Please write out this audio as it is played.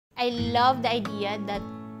I love the idea that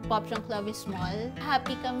Popjunklove is small.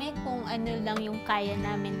 Happy kami kung ano lang yung kaya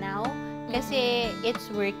namin now. Kasi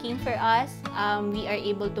it's working for us. We are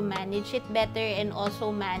able to manage it better and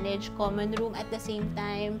also manage common room at the same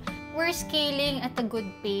time. We're scaling at a good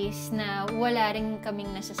pace na wala rin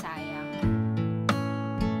kaming nasasayang.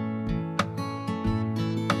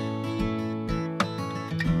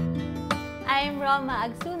 I'm Roma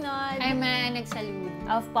Agsunod. I'm Maan, Agsalud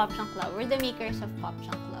of Popjunklove. We're the makers of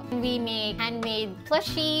Popjunklove. We make handmade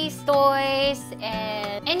plushies, toys,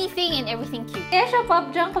 and anything and everything cute. Kaya siya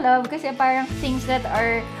Popjunklove kasi parang things that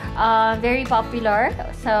are very popular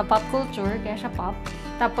sa pop culture. Kaya siya pop.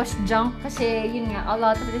 Tapos junk kasi yun nga, a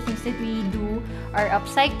lot of the things that we do are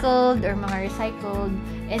upcycled or mga recycled.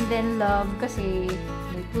 And then love kasi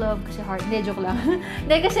love kasi heart. Hindi, joke lang.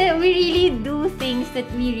 Dahil kasi we really do things that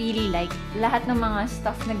we really like. Lahat ng mga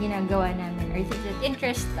stuff na ginagawa namin are things that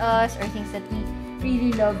interest us or things that we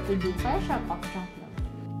really love to do. Kaya siya Popjunklove.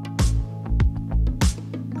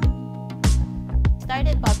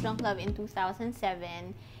 Started Popjunklove in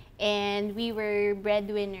 2007 and we were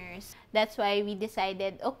breadwinners. That's why we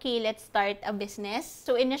decided, okay, let's start a business.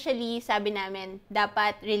 So initially, sabi namin,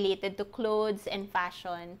 dapat related to clothes and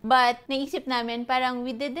fashion. But naisip namin, parang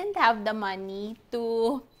we didn't have the money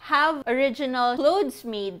to have original clothes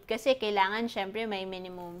made. Kasi kailangan, syempre, may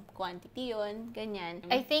minimum quantity yun, ganyan.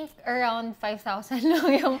 I think around 5,000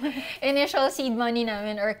 lang yung initial seed money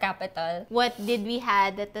namin or capital. What did we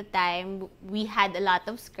had at the time? We had a lot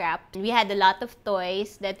of scrap. We had a lot of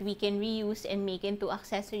toys that we can reuse and make into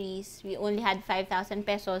accessories. We only had 5,000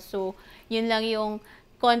 pesos. So, yun lang yung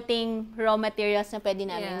konting raw materials na pwede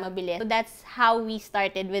namin mabili. So, that's how we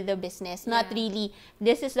started with the business. Not really,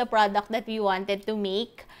 this is the product that we wanted to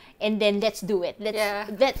make and then let's do it.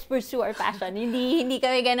 Let's pursue our passion. Hindi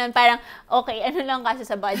kami ganun. Parang, okay, ano lang kasi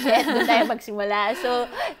sa budget, doon tayo magsimula. So,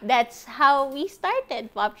 that's how we started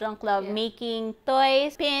Popjunklove, making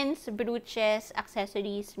toys, pins, brooches,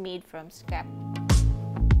 accessories made from scrap.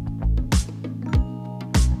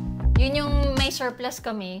 Yun yung may surplus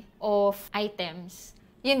kami of items.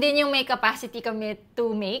 Yun din yung may capacity kami to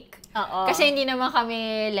make. Kasi hindi naman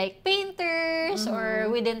kami like painters or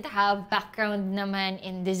we didn't have background naman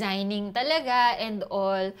in designing talaga and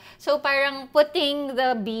all. So parang putting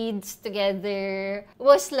the beads together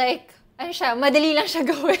was like, ano siya, madali lang siya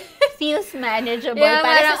gawin. Feels manageable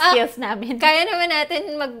para sa skills namin. Kaya naman natin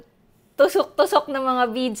tusok-tusok ng mga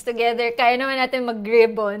beads together. Kaya naman natin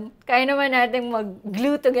mag-ribbon. Kaya naman natin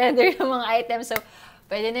mag-glue together ng mga items. So,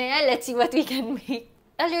 pwede na yan. Let's see what we can make.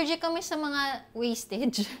 Allergic kami sa mga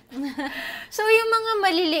wastage. So, yung mga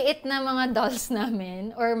maliliit na mga dolls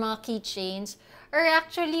namin or mga keychains are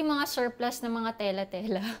actually mga surplus na mga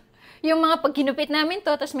tela-tela. Yung mga pag kinupit namin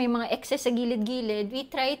to, tapos may mga excess sa gilid-gilid, we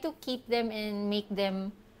try to keep them and make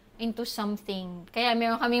them into something. Kaya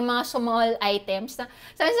meron kaming mga small items na,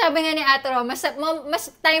 sabi nga ni Ate Roma, mas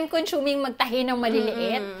time-consuming magtahi ng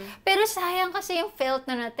maliliit. Pero sayang kasi yung felt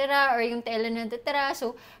na natira or yung tela na natira.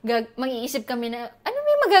 So, mag-iisip kami na, ano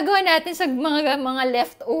may magagawa natin sa mga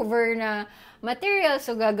leftover na material?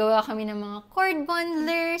 So, gagawa kami ng mga cord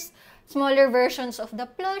bundlers, smaller versions of the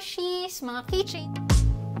plushies, mga keychain.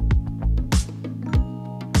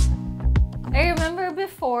 I remember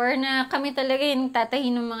before na kami talaga yung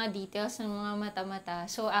tatahin ng mga details ng mga mata-mata.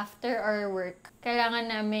 So, after our work,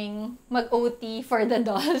 kailangan naming mag-OT for the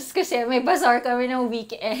dolls kasi may bazaar kami ng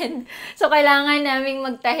weekend. So, kailangan naming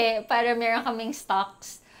magtahi para meron kaming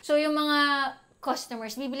stocks. So, yung mga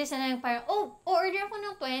customers, bibilis na lang parang, order ako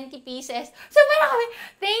ng 20 pieces. So, parang kami,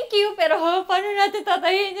 thank you, pero paano natin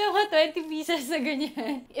tatahin yung mga 20 pieces na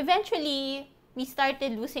ganyan? Eventually, we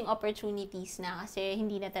started losing opportunities na kasi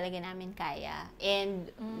hindi na talaga namin kaya. And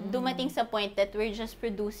dumating sa point that we're just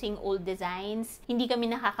producing old designs. Hindi kami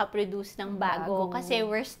nakaka-produce ng bago kasi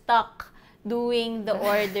we're stuck doing the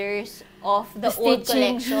orders of the old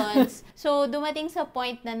collections. So, dumating sa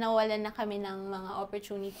point na nawalan na kami ng mga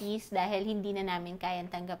opportunities dahil hindi na namin kayang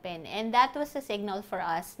tanggapin. And that was a signal for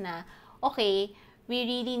us na, okay, we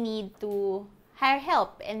really need to hire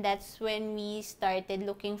help, and that's when we started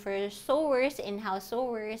looking for sewers, in-house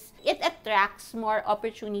sewers. It attracts more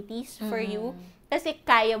opportunities for you kasi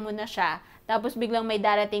kaya mo na siya. Tapos biglang may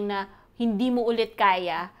darating na hindi mo ulit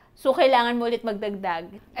kaya. So, kailangan mo ulit magdagdag.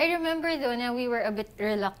 I remember though na we were a bit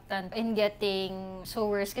reluctant in getting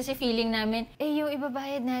sewers kasi feeling namin, yung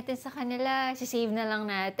ibabayad natin sa kanila, sisave na lang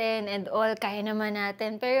natin and all, kaya naman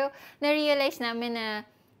natin. Pero na-realize namin na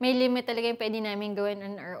may limit talaga yung pwede namin gawin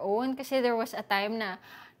on our own. Kasi there was a time na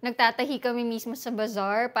nagtatahi kami mismo sa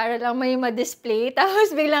bazaar para lang may ma-display. Tapos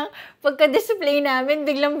biglang, pagka-display namin,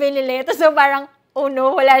 biglang binili. So parang, oh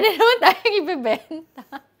no, wala na naman tayong ibibenta.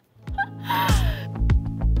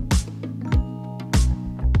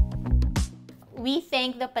 We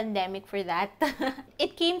thank the pandemic for that.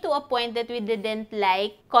 It came to a point that we didn't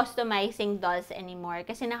like customizing dolls anymore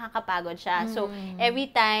kasi nakakapagod siya. So, every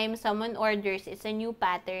time someone orders, it's a new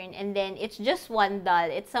pattern and then it's just one doll.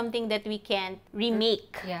 It's something that we can't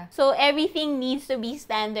remake. Yeah. So, everything needs to be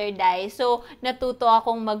standardized. So, natuto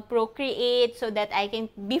akong mag-procreate so that I can,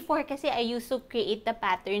 before kasi I used to create the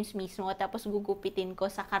patterns mismo tapos gugupitin ko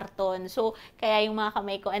sa karton. So, kaya yung mga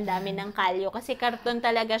kamay ko ang dami ng kalyo kasi karton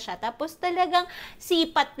talaga siya. Tapos talagang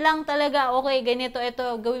sipat lang talaga, okay, ganito, ito,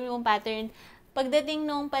 gawin mong pattern. Pagdating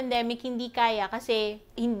nung pandemic, hindi kaya kasi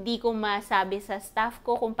hindi ko masabi sa staff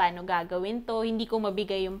ko kung paano gagawin to, hindi ko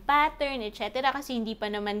mabigay yung pattern, etc. Kasi hindi pa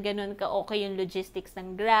naman ganun ka-okay yung logistics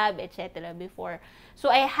ng Grab, etc. before. So,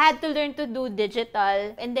 I had to learn to do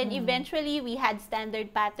digital. And then, eventually, we had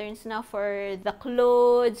standard patterns na for the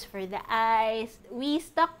clothes, for the eyes. We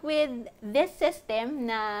stuck with this system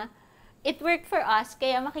na it worked for us,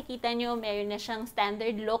 kaya makikita nyo meron na siyang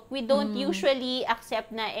standard look. We don't usually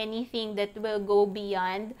accept na anything that will go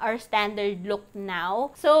beyond our standard look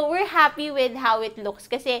now. So, we're happy with how it looks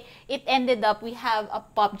kasi it ended up, we have a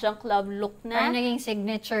Popjunklove look na. Parang naging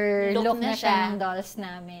signature look na siya ng dolls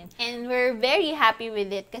namin. And we're very happy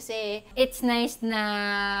with it kasi it's nice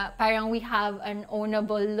na parang we have an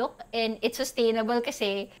ownable look and it's sustainable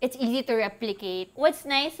kasi it's easy to replicate. what's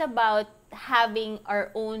nice about having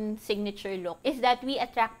our own signature look is that we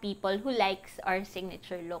attract people who likes our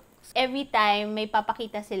signature looks. Every time may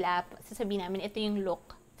papakita sila, sasabihin namin, ito yung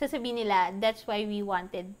look. Sasabihin nila, that's why we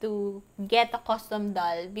wanted to get a custom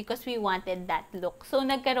doll because we wanted that look. So,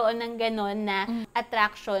 nagkaroon ng ganon na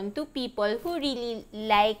attraction to people who really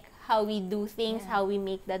like how we do things, how we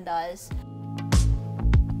make the dolls.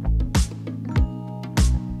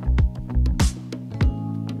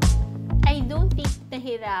 I don't think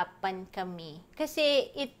nahirapan kami. Kasi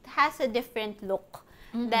it has a different look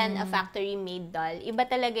than a factory-made doll. Iba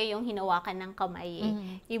talaga yung hinawakan ng kamay eh.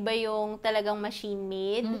 Iba yung talagang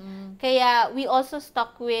machine-made. Kaya we also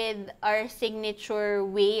stuck with our signature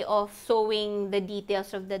way of sewing the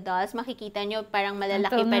details of the dolls. Makikita nyo, parang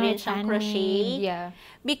malalaki pa rin siyang crochet. Yeah.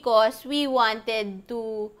 Because we wanted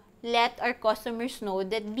to let our customers know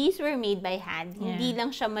that these were made by hand. Hindi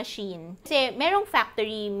lang siya machine. Kasi merong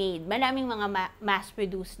factory-made, maraming mga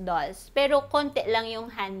mass-produced dolls. Pero konti lang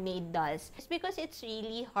yung handmade dolls. It's because it's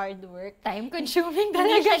really hard work. Time-consuming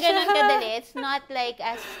talaga Hindi siya siya. ganun kadali. It's not like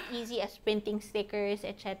as easy as printing stickers,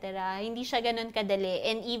 etc. Hindi siya ganun kadali.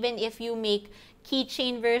 And even if you make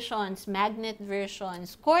keychain versions, magnet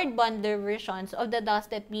versions, cord bonder versions of the dolls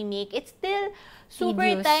that we make, it's still super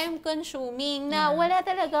Tedious. time-consuming na wala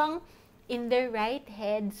talagang in their right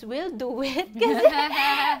heads will do it. Kasi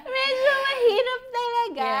medyo mahirap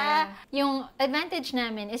talaga. Yeah. Yung advantage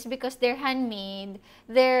namin is because they're handmade,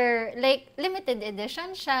 they're like limited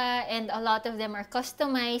edition siya, and a lot of them are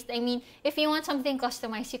customized. I mean, if you want something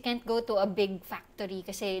customized, you can't go to a big factory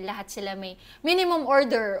kasi lahat sila may minimum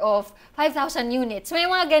order of 5,000 units. May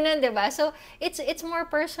mga ganun, diba? So, it's more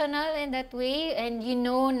personal in that way, and you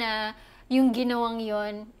know na yung ginawang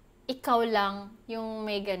yon ikaw lang yung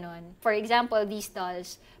may ganun. For example, these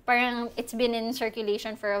dolls, parang it's been in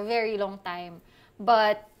circulation for a very long time.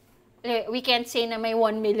 But, we can't say na may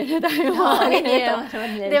 1 million na tayo mga ganito.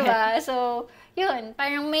 Diba? So, yun,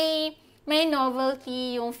 parang may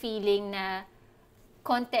novelty yung feeling na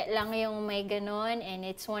konti lang yung may ganun and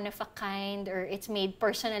it's one of a kind or it's made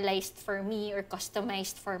personalized for me or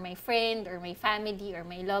customized for my friend or my family or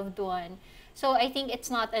my loved one. So, I think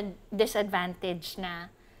it's not a disadvantage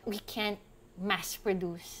na we can't mass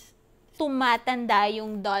produce. Tumatanda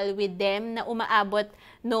yung doll with them na umaabot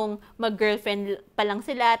nung mag-girlfriend pa lang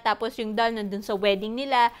sila, tapos yung doll nandun sa wedding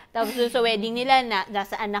nila, tapos dun sa wedding nila,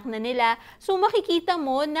 nasa anak na nila. So, makikita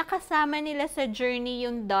mo, nakasama nila sa journey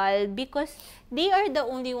yung doll because they are the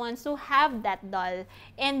only ones who have that doll.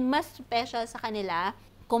 And mas special sa kanila,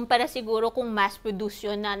 kumpara siguro kung mass-produce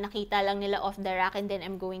yun na nakita lang nila off the rack and then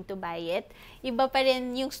I'm going to buy it. Iba pa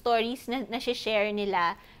rin yung stories na share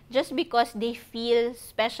nila just because they feel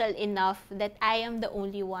special enough that I am the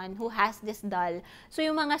only one who has this doll. So,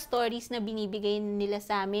 yung mga stories na binibigay nila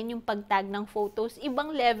sa amin, yung pagtag ng photos,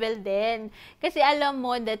 ibang level din. Kasi alam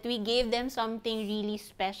mo that we gave them something really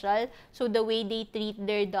special. So, the way they treat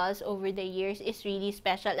their dolls over the years is really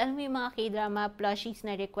special. Alam mo yung mga K-drama plushies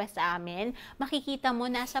na request sa amin, makikita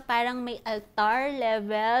mo nasa parang may altar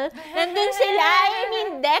level. Nandun sila, I mean,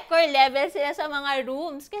 decor level sila sa mga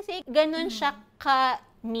rooms. Kasi ganun siya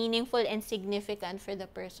meaningful and significant for the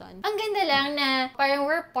person. Ang ganda lang na parang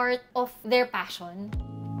we're part of their passion.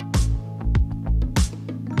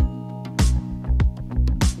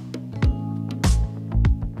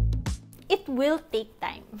 will take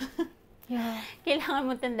time. Yeah. Kailangan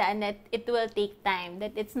mo tandaan that it will take time,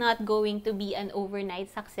 that it's not going to be an overnight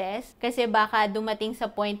success. Kasi baka dumating sa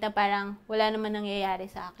point na parang wala naman nangyayari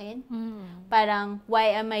sa akin. Parang,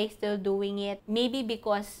 why am I still doing it? Maybe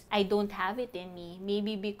because I don't have it in me.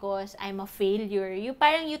 Maybe because I'm a failure.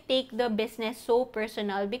 Parang you take the business so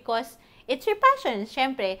personal because it's your passion.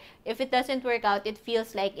 Siyempre, if it doesn't work out, it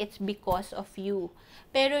feels like it's because of you.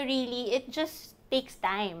 Pero really, it just takes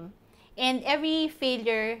time. And every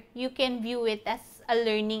failure, you can view it as a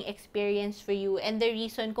learning experience for you. And the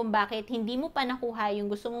reason kung bakit hindi mo pa nakuha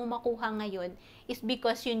yung gusto mong makuha ngayon is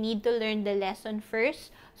because you need to learn the lesson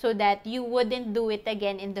first so that you wouldn't do it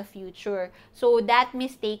again in the future. So that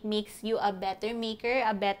mistake makes you a better maker,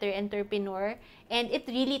 a better entrepreneur, and it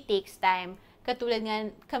really takes time. Katulad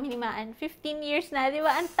nga kami ni Maan, 15 years na, di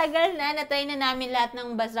ba? Ang tagal na, natry na namin lahat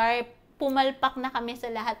ng bazaar. Pumalpak na kami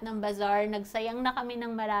sa lahat ng bazaar, nagsayang na kami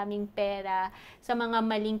ng maraming pera sa mga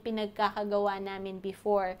maling pinagkakagawa namin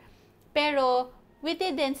before. Pero, we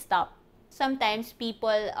didn't stop. Sometimes,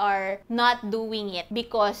 people are not doing it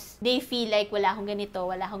because they feel like wala akong ganito,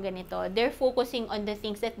 wala akong ganito. They're focusing on the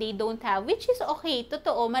things that they don't have, which is okay.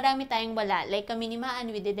 Totoo, marami tayong wala. Like kami ni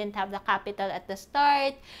Maan, we didn't have the capital at the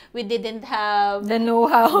start. We didn't have The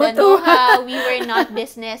know-how. We were not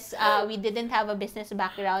business. We didn't have a business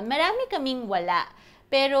background. Marami kaming wala.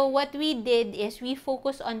 Pero what we did is we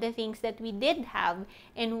focused on the things that we did have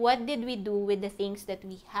and what did we do with the things that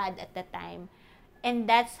we had at the time. And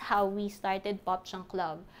that's how we started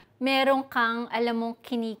Popjunklove. Meron kang, alam mong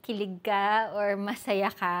kinikilig ka or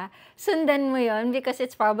masaya ka, sundan mo yon because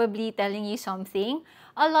it's probably telling you something.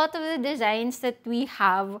 A lot of the designs that we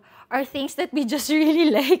have are things that we just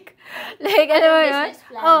really like. Like, alam mo yun?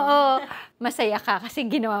 Oo. Masaya ka kasi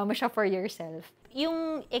ginawa mo siya for yourself.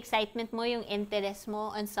 Yung excitement mo, yung interest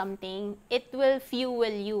mo on something, it will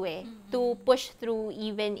fuel you to push through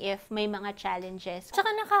even if may mga challenges.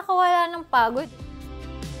 Tsaka nakakawala ng pagod.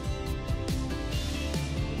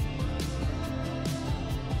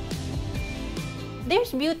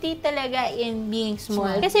 There's beauty talaga in being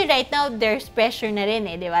small. Kasi right now, there's pressure na rin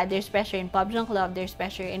di ba? There's pressure in Popjunklove, there's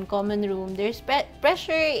pressure in Common Room, there's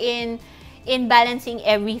pressure in balancing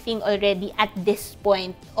everything already at this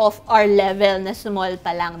point of our level na small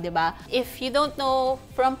pa lang, di ba? If you don't know,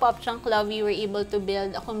 from Popjunklove, we were able to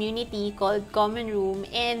build a community called Common Room,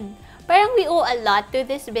 and parang we owe a lot to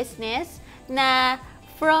this business na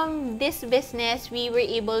from this business, we were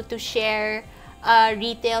able to share a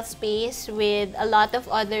retail space with a lot of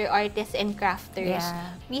other artists and crafters.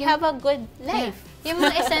 Yeah. We have a good life. Yeah. Yung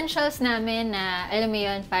mga essentials namin na, alam mo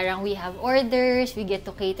yun, parang we have orders, we get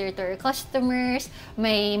to cater to our customers,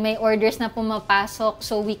 may orders na pumapasok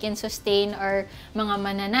so we can sustain our mga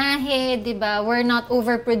mananahe, di ba? We're not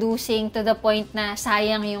overproducing to the point na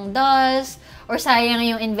sayang yung dolls or sayang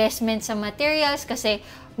yung investment sa materials kasi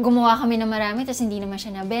gumawa kami na marami tapos hindi naman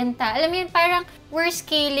siya nabenta. Alam mo yun, parang we're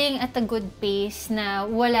scaling at a good pace na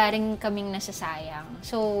wala rin kaming nasasayang.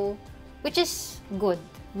 So, which is good.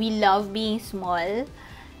 We love being small.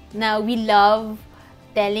 Now, we love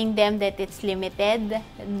telling them that it's limited,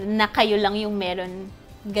 na kayo lang yung meron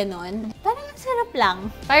ganon. Parang ang sarap lang.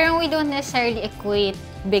 Parang we don't necessarily equate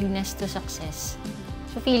bigness to success.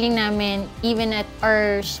 So, feeling namin, even at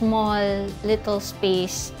our small little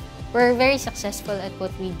space, we're very successful at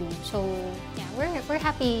what we do. So, yeah, we're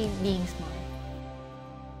happy being small.